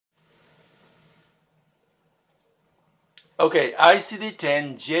Okay,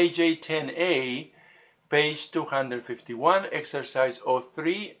 ICD-10 JJ-10A, page 251, exercise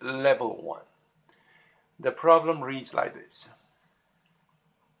 03, level 1. The problem reads like this.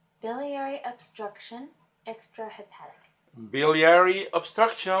 Biliary obstruction, extrahepatic. Biliary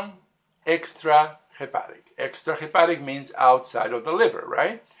obstruction, extrahepatic. Extrahepatic means outside of the liver,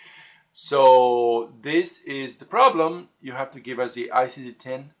 right? So this is the problem. You have to give us the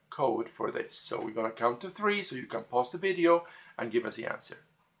ICD-10 code for this. So we're going to count to 3 so you can pause the video and give us the answer.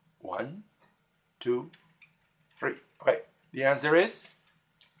 1, 2, 3. Okay, the answer is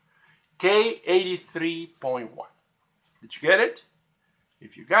K83.1. Did you get it?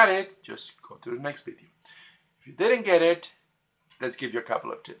 If you got it, just go to the next video. If you didn't get it, let's give you a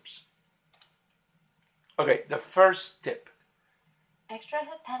couple of tips. Okay, the first tip.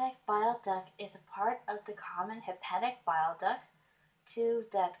 Extrahepatic bile duct is a part of the common hepatic bile duct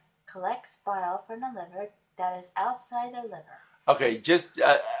that collects bile from the liver that is outside the liver. Okay, just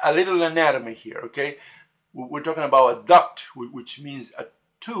a little anatomy here, okay? We're talking about a duct, which means a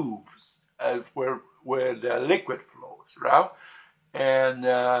tube where the liquid flows, right? And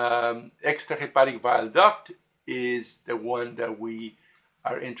extrahepatic bile duct is the one that we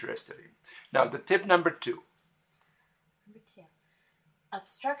are interested in. Now, the tip number 2.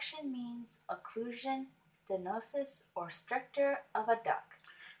 Obstruction means occlusion, stenosis, or stricture of a duct.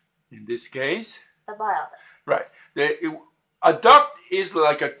 In this case? The bile duct. Right. A duct is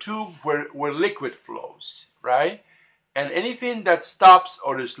like a tube where liquid flows, right? And anything that stops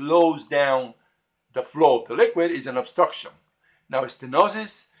or slows down the flow of the liquid is an obstruction. Now,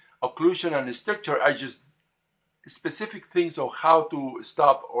 stenosis, occlusion, and stricture are just specific things of how to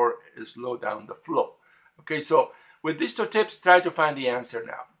stop or slow down the flow. Okay, so with these 2 tips, try to find the answer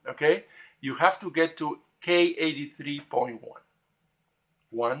now, okay? You have to get to K83.1.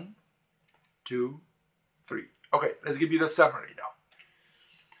 1, 2, 3. Okay, let's give you the summary now.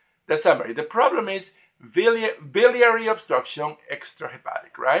 The summary. The problem is biliary obstruction,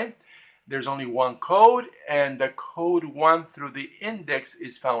 extrahepatic, right? There's only one code, and the code 1 through the index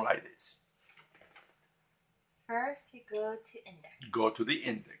is found like this. First, you go to index. Go to the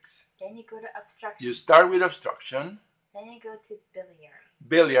index. Then you go to obstruction. You start with obstruction. Then you go to biliary.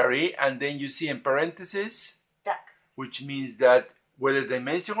 Biliary, and then you see in parentheses, duct. Which means that whether they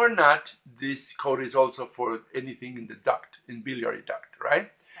mention or not, this code is also for anything in the duct, in biliary duct,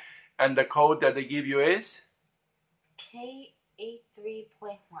 right? And the code that they give you is?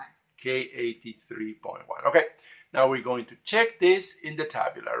 K83.1. K83.1. Okay, now we're going to check this in the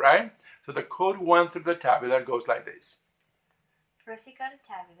tabular, right? So the code 1 through the tabular goes like this. First you go to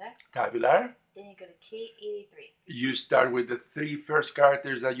tabular. Tabular. Then you go to K83. You start with the 3 first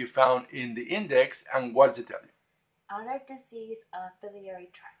characters that you found in the index, and what does it tell you? Other disease of biliary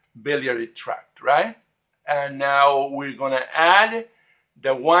tract. Biliary tract, right? And now we're going to add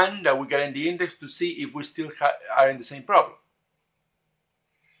the one that we got in the index to see if we still are in the same problem.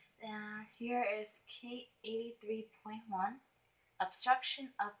 Here is K83.1,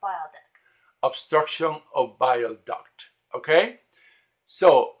 obstruction of bile duct. Obstruction of bile duct, okay?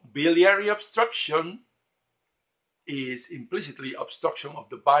 So, biliary obstruction is implicitly obstruction of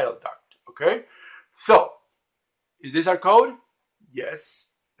the bile duct, okay? So, is this our code?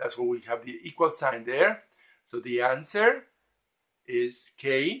 Yes, that's what we have the equal sign there. So the answer is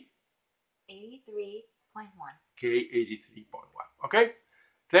K83.1. K83.1, okay?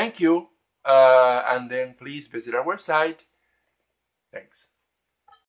 Thank you. And then please visit our website. Thanks.